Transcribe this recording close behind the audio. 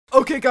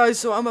Okay guys,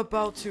 so I'm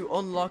about to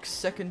unlock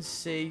second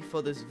C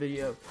for this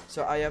video.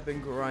 So I have been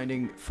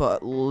grinding for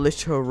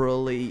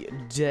literally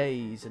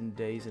days and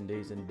days and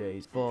days and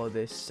days for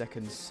this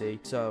second C.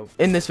 So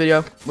in this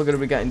video, we're going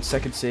to be getting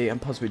second C and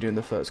possibly doing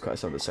the first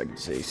quest on the second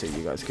C, so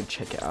you guys can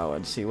check it out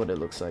and see what it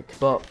looks like.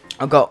 But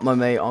I've got my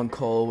mate on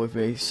call with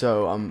me,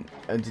 so I'm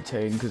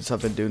entertained because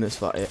I've been doing this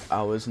for 8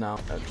 hours now.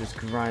 I'm just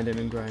grinding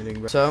and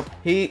grinding. So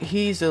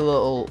he's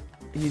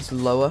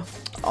lower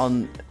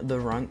on the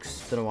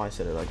ranks. Don't know why I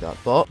said it like that,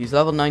 but he's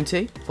level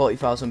 90,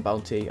 40,000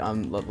 bounty.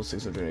 I'm level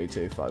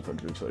 682,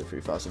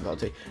 523,000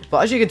 bounty.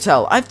 But as you can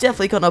tell, I've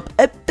definitely gone up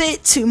a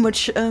bit too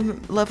much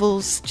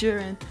levels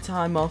during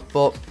time off.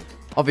 But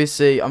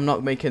obviously, I'm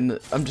not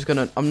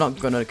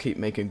gonna keep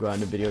making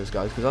grinding videos,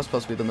 guys, because that's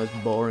supposed to be the most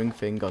boring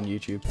thing on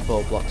YouTube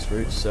for Blox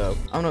Fruits. So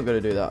I'm not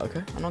gonna do that.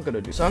 Okay, I'm not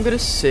gonna do. So I'm gonna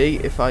see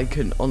if I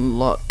can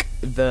unlock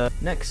the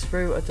next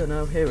fruit. I don't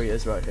know. Here he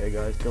is, right here,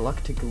 guys.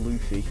 Galactic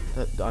Luffy.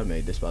 I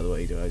made this, by the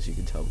way, guys. You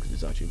can tell because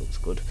it actually looks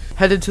good.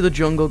 Headed to the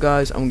jungle,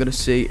 guys. I'm gonna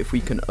see if we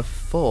can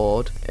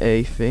afford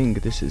a thing.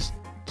 This is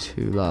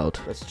too loud.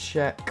 Let's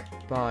check.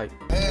 Bye.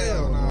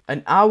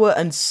 An hour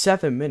and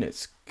 7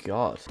 minutes.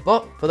 God.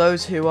 But for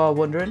those who are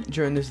wondering,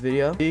 during this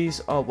video,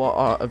 these are what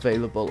are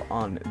available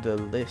on the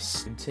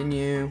list.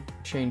 Continue.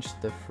 Change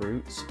the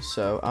fruits.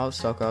 So out of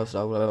stock,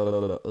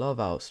 love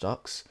out of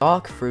stocks.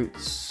 Dark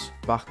fruits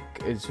back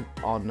is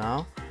on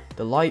now.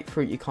 The light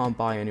fruit you can't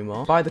buy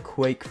anymore. Buy the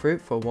quake fruit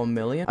for 1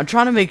 million. I'm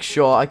trying to make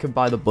sure I can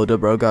buy the Buddha,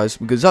 bro, guys,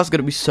 because that's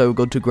gonna be so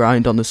good to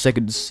grind on the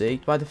second C.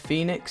 Buy the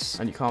Phoenix,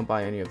 and you can't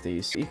buy any of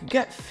these. You can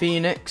get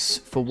Phoenix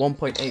for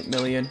 1.8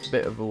 million.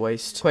 Bit of a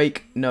waste.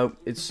 Quake, no,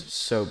 it's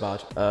so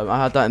bad. I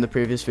had that in the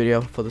previous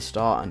video for the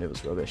start, and it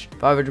was rubbish.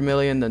 500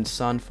 million, then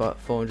sand for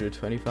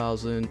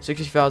 420,000.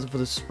 60,000 for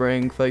the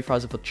spring.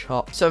 30,000 for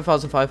chop.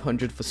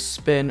 7,500 for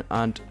spin,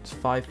 and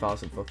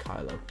 5,000 for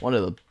Kylo. One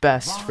of the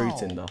best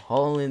fruits in the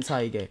whole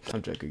entire game.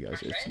 I'm joking,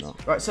 guys, it's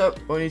not. Right, so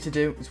what we need to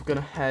do is we're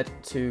gonna head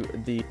to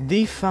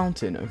the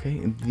fountain,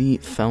 okay? The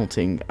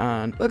fountain,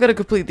 and we're gonna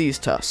complete these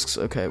tasks,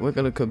 okay? We're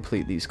gonna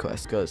complete these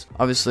quests because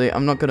obviously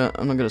I'm not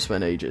gonna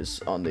spend ages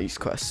on these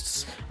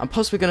quests. I'm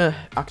possibly gonna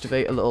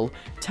activate a little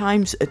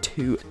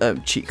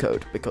 ×2 cheat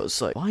code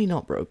because, like, why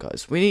not, bro,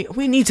 guys? We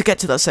need to get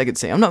to that second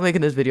scene. I'm not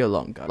making this video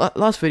long, guys.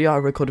 Last video I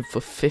recorded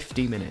for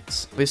 50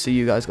 minutes. Obviously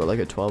you guys got like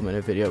a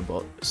 12-minute video,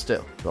 but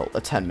still, well,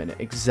 a 10-minute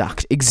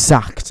exact.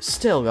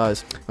 Still,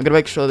 guys, I'm gonna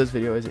make sure this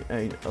video is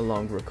a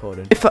long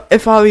recording.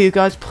 If I were you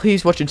guys,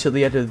 please watch until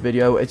the end of the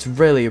video. It's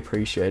really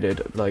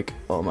appreciated. Like,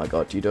 oh my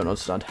god, you don't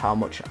understand how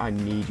much I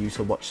need you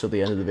to watch till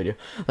the end of the video.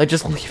 Like,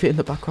 just leave it in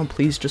the background,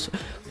 please. Just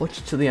watch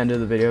it till the end of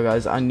the video,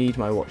 guys. I need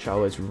my watch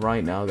hours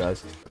right now,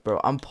 guys. Bro,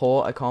 I'm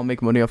poor. I can't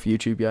make money off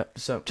YouTube yet.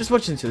 So just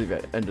watch until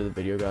the end of the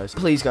video, guys.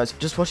 Please, guys,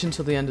 just watch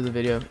until the end of the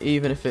video.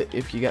 Even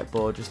if you get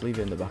bored, just leave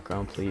it in the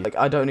background, please. Like,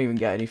 I don't even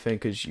get anything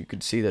because you can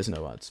see there's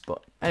no ads.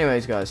 But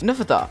anyways, guys, enough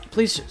of that.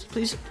 Please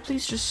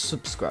just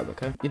subscribe,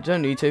 okay? You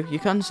don't need to. You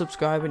can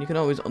subscribe and you can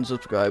always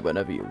unsubscribe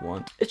whenever you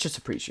want. It's just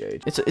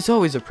appreciated. It's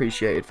always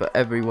appreciated for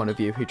every one of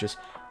you who just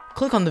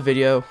click on the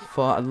video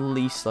for at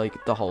least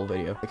like the whole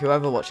video. Like,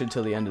 whoever watched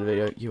until the end of the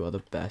video, you are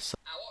the best.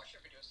 I watch your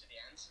videos to the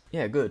end.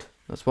 Yeah, good.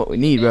 That's what we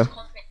need, bro. You're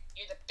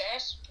the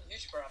best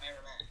YouTuber I've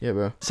ever met. Yeah,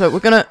 bro. So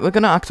we're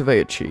gonna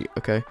activate a cheat,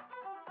 okay?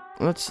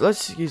 Let's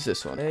use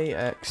this one.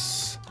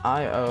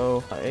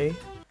 AXIOA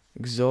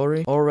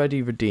Xori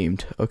already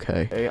redeemed.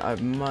 Okay, I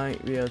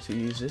might be able to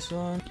use this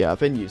one. Yeah, I've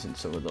been using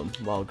some of them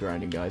while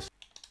grinding, guys.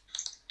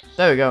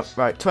 There we go.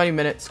 Right, 20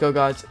 minutes. Go,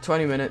 guys.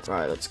 20 minutes.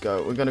 Right, let's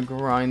go. We're going to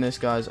grind this,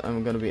 guys, and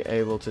we're going to be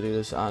able to do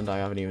this, and I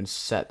haven't even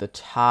set the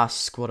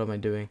task. What am I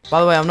doing?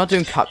 By the way, I'm not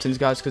doing captains,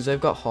 guys, because they've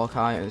got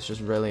Hawkeye, and it's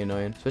just really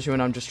annoying, especially when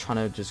I'm just trying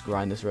to just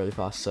grind this really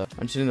fast. So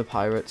I'm just doing the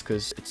pirates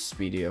because it's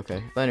speedy,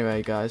 okay? But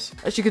anyway, guys,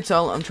 as you can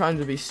tell, I'm trying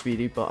to be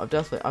speedy, but I've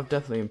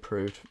definitely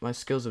improved. My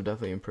skills have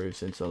definitely improved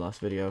since the last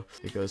video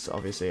because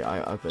obviously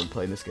I've been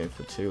playing this game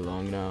for too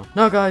long now.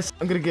 Now, guys,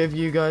 I'm going to give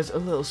you guys a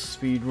little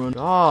speed run.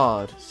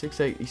 God,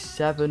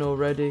 687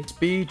 already.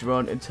 Speed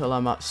run until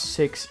I'm at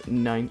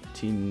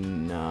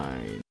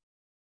 699.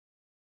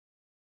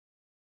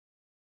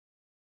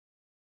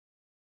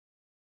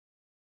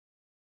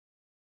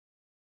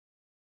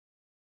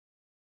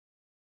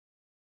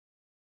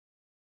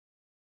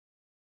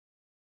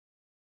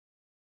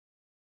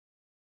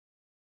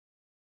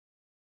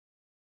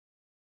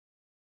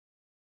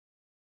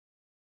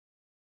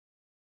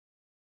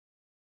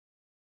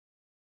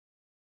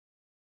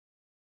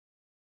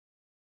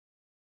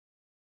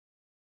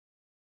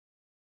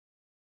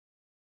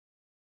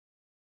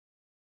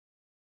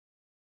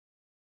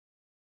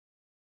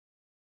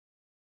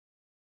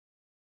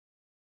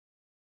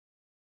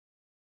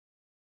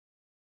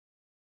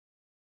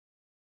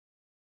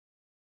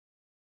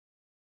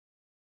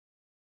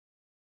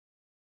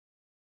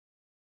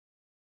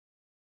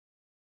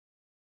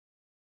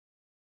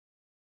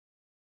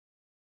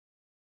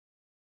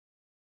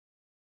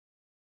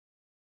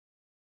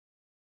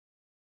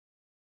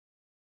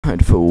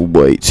 grinded for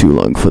way too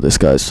long for this,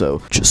 guys.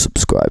 So just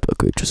subscribe,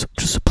 okay? Just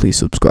please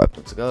subscribe.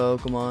 Let's go.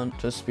 Come on.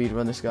 Just speed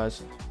run this,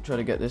 guys. Try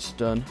to get this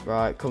done.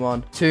 Right, come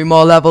on. 2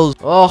 more levels.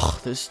 Oh,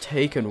 this is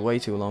taking way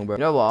too long, bro.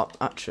 You know what?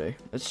 Actually,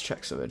 let's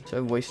check something.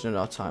 So we're wasting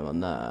our time on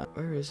there.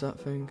 Where is that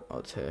thing? Oh,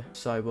 it's here.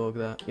 Cyborg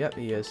there. Yep,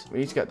 he is. We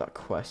need to get that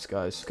quest,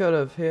 guys. Let's go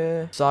over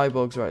here.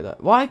 Cyborg's right there.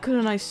 Why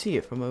couldn't I see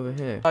it from over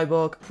here?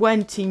 Cyborg,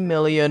 20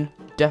 million.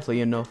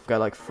 Definitely enough. Got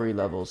like 3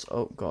 levels.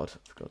 Oh, God. For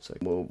God's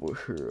sake. Over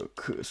here.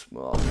 Kiss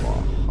my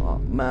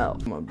hot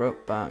mouth. Come on, bro.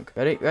 Bang.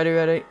 Ready? Ready?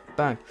 Ready?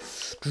 Bang.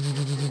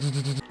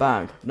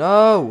 Bang.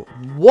 No.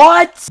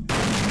 What?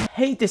 I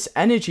hate this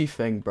energy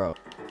thing, bro.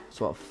 That's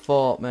what I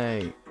thought,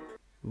 mate.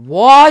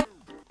 What?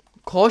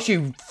 Of course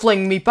you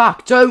fling me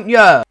back, don't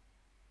ya?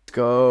 Let's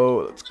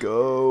go. Let's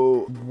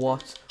go.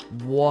 What?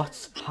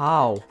 What?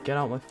 How? Get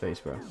out of my face,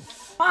 bro.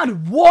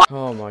 Man, what?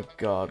 Oh my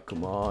god,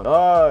 come on.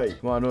 Hey,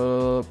 come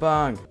on,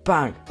 bang,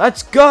 bang.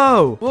 Let's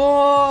go.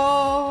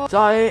 Whoa.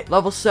 Diet,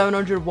 level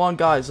 701,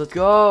 guys. Let's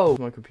go.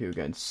 My computer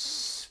getting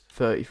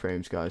 30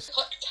 frames, guys.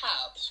 Click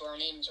tab so our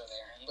names are there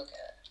and look at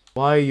it.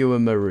 Why are you a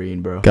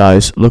marine, bro?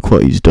 Guys, look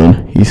what he's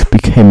done. He's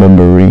became a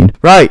marine.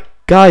 Right,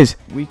 guys,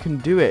 we can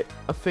do it.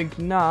 I think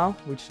now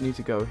we just need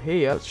to go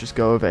here. Let's just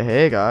go over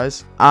here,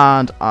 guys.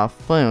 And I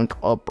think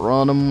I'll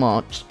pretty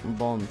much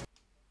bond.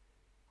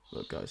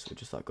 Look, guys, we're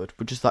just that good.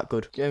 We're just that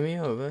good. Get me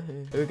over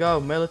here. Here we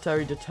go.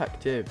 Military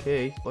detective.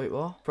 Key. Wait,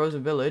 what?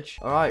 Frozen village.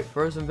 All right,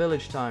 frozen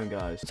village time,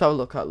 guys. Let's have a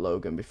look at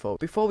Logan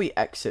before we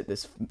exit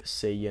this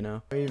sea, you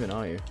know. Where even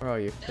are you? Where are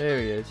you? Here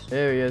he is.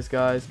 Here he is,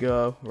 guys.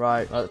 Go.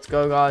 Right, let's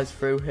go, guys,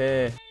 through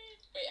here. Wait,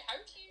 how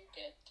do you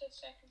get to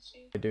second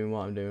sea? I'm doing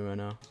what I'm doing right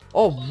now.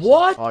 Oh,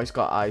 what? Oh, he's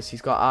got ice.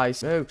 He's got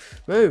ice.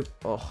 Move. Move.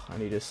 Oh, I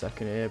need a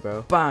second here,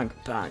 bro. Bang.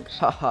 Bang.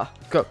 Haha.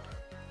 Go.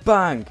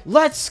 Bang!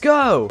 Let's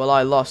go! Well,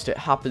 I lost. It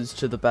happens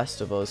to the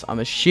best of us. I'm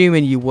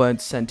assuming you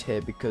weren't sent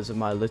here because of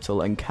my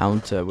little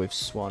encounter with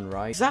Swan,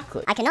 right?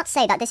 Exactly. I cannot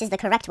say that this is the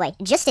correct way.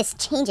 Justice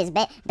changes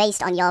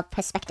based on your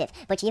perspective,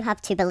 but you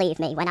have to believe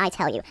me when I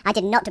tell you. I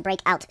did not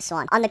break out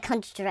Swan. On the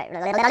contrary...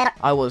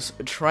 I was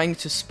trying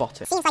to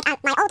spot it. Seems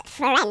like my old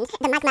friend,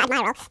 the Magma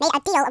Admiral, made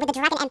a deal with the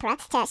Dragon Emperor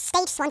to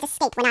stage Swan's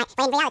escape when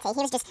in reality he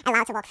was just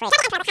allowed to walk free.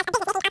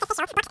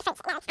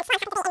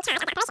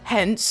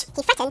 Hence,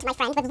 he threatened my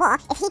friend with war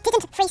if he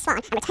didn't free Swan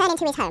and return him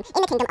to his home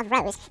in the Kingdom of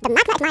Rose. The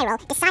Magma Admiral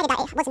decided that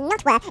it was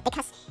not worth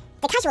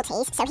the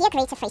casualties, so he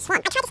agreed to free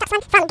Swan. I tried to stop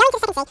Swan from going to the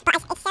second sea, but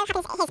it so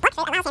happens his Blox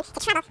Fruit allows him to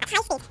travel at high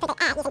speed through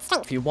the air using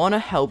strength. if you want to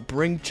help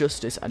bring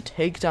justice and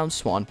take down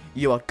Swan,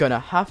 you are gonna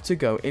have to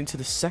go into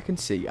the second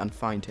sea and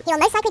find him. He will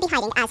most likely be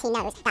hiding as he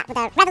knows that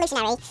the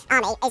revolutionary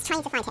army is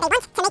trying to find him. They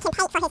want to make him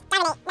pay for his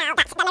tyranny now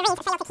that the Marines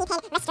fail to keep him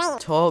restrained.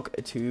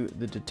 Talk to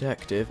the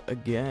detective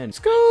again. Let's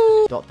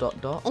go! Dot,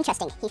 dot, dot.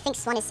 Interesting. He thinks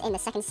Swan is in the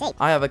second sea.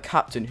 I have a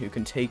captain who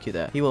can take you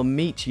there. He will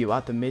meet you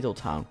at the middle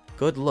town.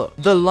 Good luck.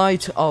 The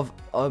light of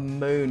a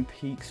moon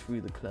peeks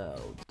through the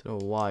clouds. Don't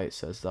know why it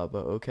says that,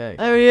 but okay.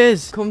 There he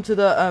is. Come to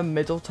the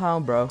middle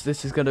town, bro.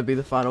 This is gonna be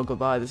the final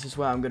goodbye. This is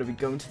where I'm gonna be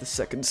going to the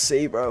second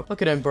sea, bro.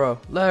 Look at him, bro.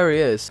 There he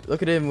is.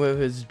 Look at him with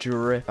his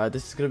drip. Right,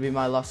 this is gonna be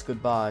my last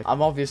goodbye.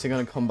 I'm obviously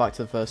gonna come back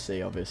to the first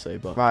sea, obviously,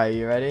 but right,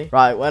 you ready?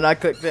 Right, when I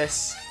click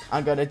this,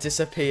 I'm gonna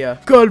disappear.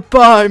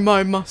 Goodbye,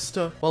 my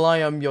master. Well, I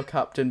am your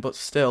captain, but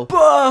still.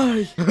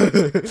 Bye! Where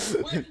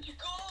did you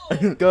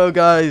go? Go,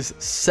 guys.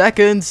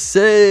 Second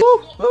sea.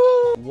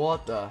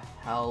 What the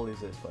hell is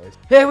this place?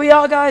 Here we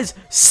are, guys.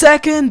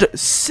 Second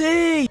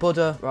sea.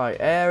 Buddha. Right,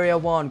 area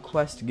 1,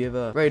 quest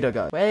giver. Radar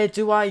guy. Where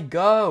do I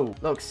go?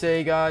 Look,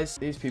 see, guys.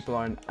 These people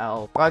are an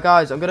L. Right,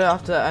 guys. I'm gonna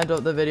have to end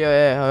up the video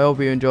here. I hope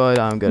you enjoyed.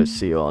 I'm gonna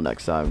see you all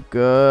next time.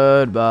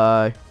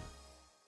 Goodbye.